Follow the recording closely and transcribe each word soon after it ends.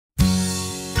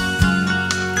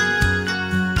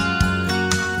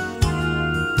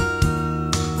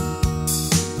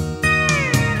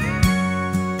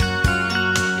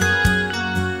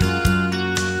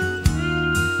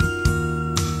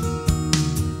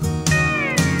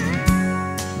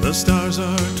The stars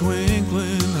are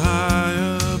twinkling high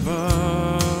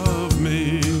above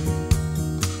me.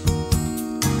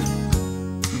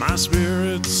 My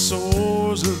spirit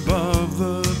soars above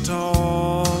the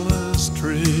tallest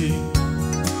tree.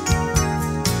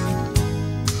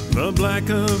 The black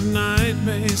of night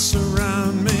may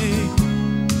surround me.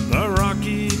 The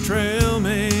rocky trail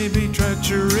may be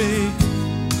treachery.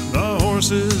 The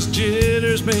horse's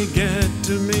jitters may get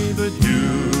to me, but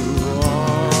you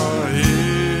are here.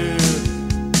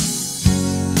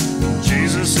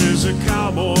 Jesus is a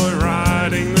cowboy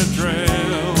riding the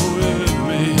trail with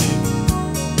me.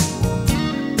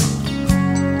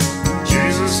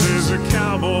 Jesus is a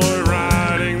cowboy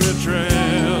riding the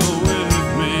trail with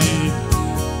me,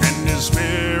 and his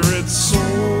spirit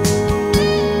soars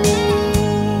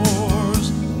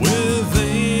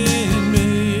within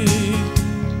me.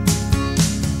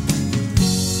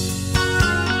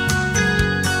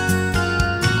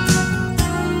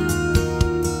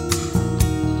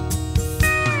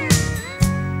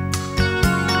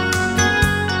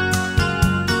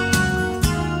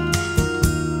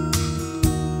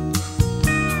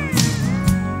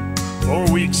 4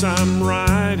 weeks I'm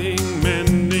riding,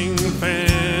 mending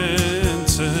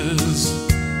fences.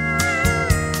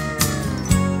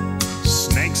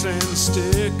 Snakes and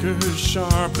stickers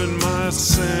sharpen my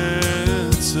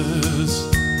senses.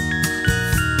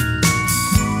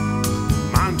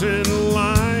 Mountain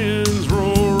lions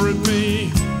roar at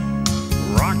me.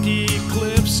 Rocky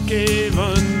cliffs cave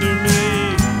under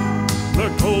me. The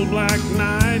cold black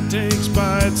night takes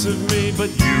bites of me, but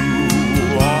you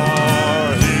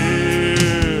are here.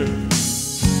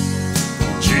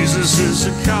 Jesus is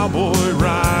a cowboy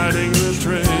riding the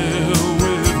trail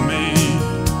with me.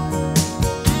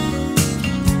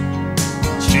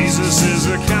 Jesus is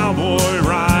a cowboy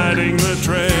riding